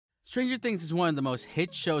Stranger Things is one of the most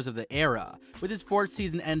hit shows of the era. With its 4th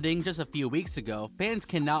season ending just a few weeks ago, fans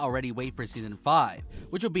cannot already wait for season 5,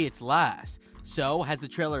 which will be its last. So, has the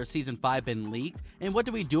trailer of season 5 been leaked, and what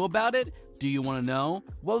do we do about it? Do you want to know?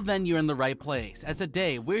 Well then you're in the right place, as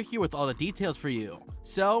today we're here with all the details for you.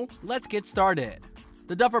 So, let's get started.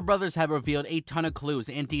 The Duffer Brothers have revealed a ton of clues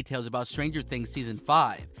and details about Stranger Things season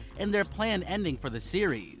 5, and their planned ending for the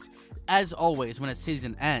series. As always, when a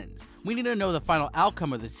season ends, we need to know the final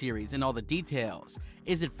outcome of the series and all the details.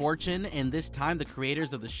 Is it fortune? And this time the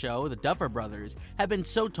creators of the show, the Duffer Brothers, have been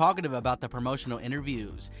so talkative about the promotional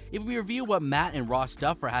interviews. If we review what Matt and Ross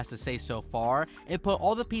Duffer has to say so far and put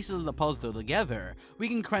all the pieces of the puzzle together, we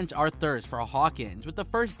can quench our thirst for Hawkins with the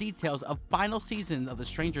first details of final season of the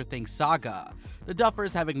Stranger Things saga. The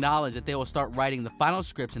Duffers have acknowledged that they will start writing the final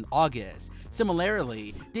scripts in August.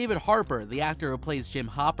 Similarly, David Harper, the actor who plays Jim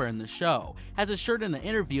Hopper in the show, has assured in the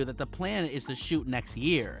interview that the plan is to shoot next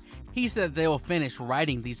year. He said they will finish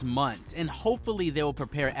writing these months, and hopefully they will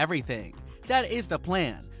prepare everything. That is the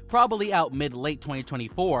plan, probably out mid-late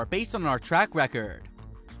 2024 based on our track record.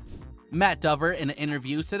 Matt Duffer in an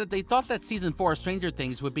interview said that they thought that season 4 of Stranger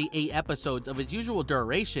Things would be 8 episodes of its usual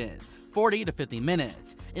duration, 40 to 50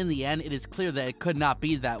 minutes. In the end, it is clear that it could not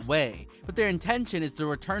be that way, but their intention is to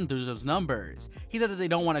return to those numbers. He said that they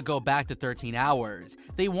don't want to go back to 13 hours.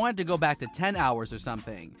 They wanted to go back to 10 hours or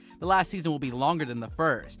something. The last season will be longer than the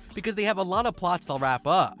first, because they have a lot of plots to wrap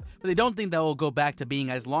up, but they don't think that will go back to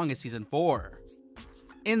being as long as season 4.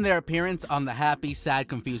 In their appearance on the Happy, Sad,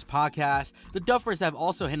 Confused podcast, the Duffers have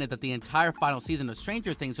also hinted that the entire final season of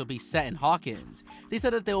Stranger Things will be set in Hawkins. They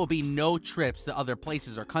said that there will be no trips to other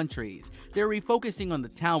places or countries. They're refocusing on the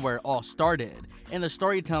town where it all started, and the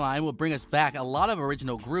storyline will bring us back a lot of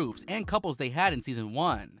original groups and couples they had in season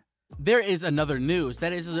 1. There is another news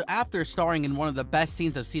that is after starring in one of the best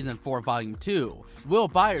scenes of season 4 volume 2, Will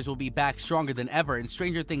Byers will be back stronger than ever in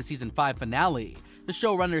Stranger Things season 5 finale. The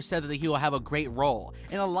showrunner said that he will have a great role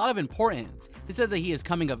and a lot of importance. They said that he is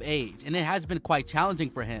coming of age and it has been quite challenging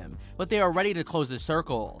for him, but they are ready to close the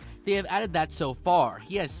circle. They have added that so far,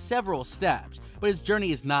 he has several steps, but his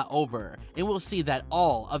journey is not over, and we'll see that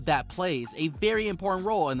all of that plays a very important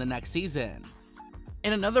role in the next season.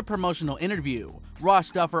 In another promotional interview,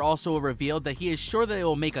 Ross Duffer also revealed that he is sure that they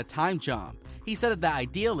will make a time jump. He said that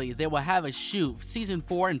ideally they will have a shoot season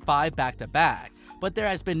 4 and 5 back to back, but there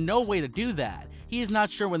has been no way to do that. He is not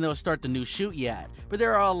sure when they'll start the new shoot yet, but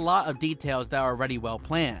there are a lot of details that are already well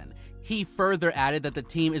planned. He further added that the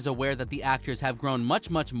team is aware that the actors have grown much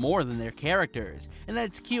more than their characters, and that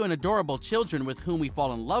its cute and adorable children with whom we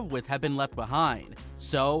fall in love with have been left behind.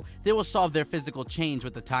 So, they will solve their physical change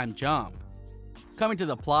with the time jump. Coming to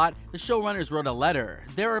the plot, the showrunners wrote a letter.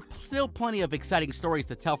 There are still plenty of exciting stories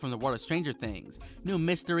to tell from the world of Stranger Things. New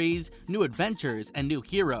mysteries, new adventures, and new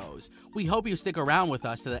heroes. We hope you stick around with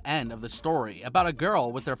us to the end of the story about a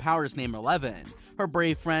girl with her powers named Eleven, her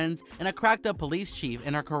brave friends, and a cracked up police chief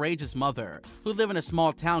and her courageous mother, who live in a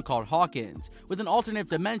small town called Hawkins, with an alternate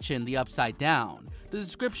dimension, the Upside Down. The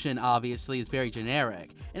description obviously is very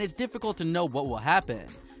generic, and it's difficult to know what will happen.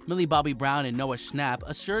 Millie Bobby Brown and Noah Schnapp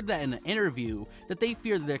assured that in an interview that they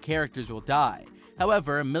fear that their characters will die.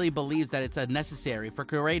 However, Millie believes that it's unnecessary for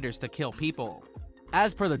curators to kill people.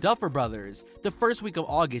 As per the Duffer Brothers, the first week of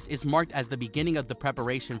August is marked as the beginning of the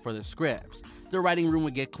preparation for the scripts. The writing room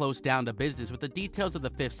would get close down to business with the details of the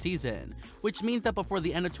 5th season, which means that before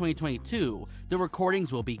the end of 2022, the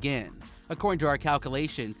recordings will begin. According to our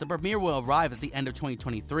calculations, the premiere will arrive at the end of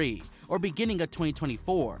 2023, or beginning of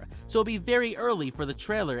 2024, so it'll be very early for the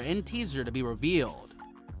trailer and teaser to be revealed.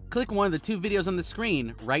 Click one of the 2 videos on the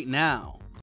screen right now.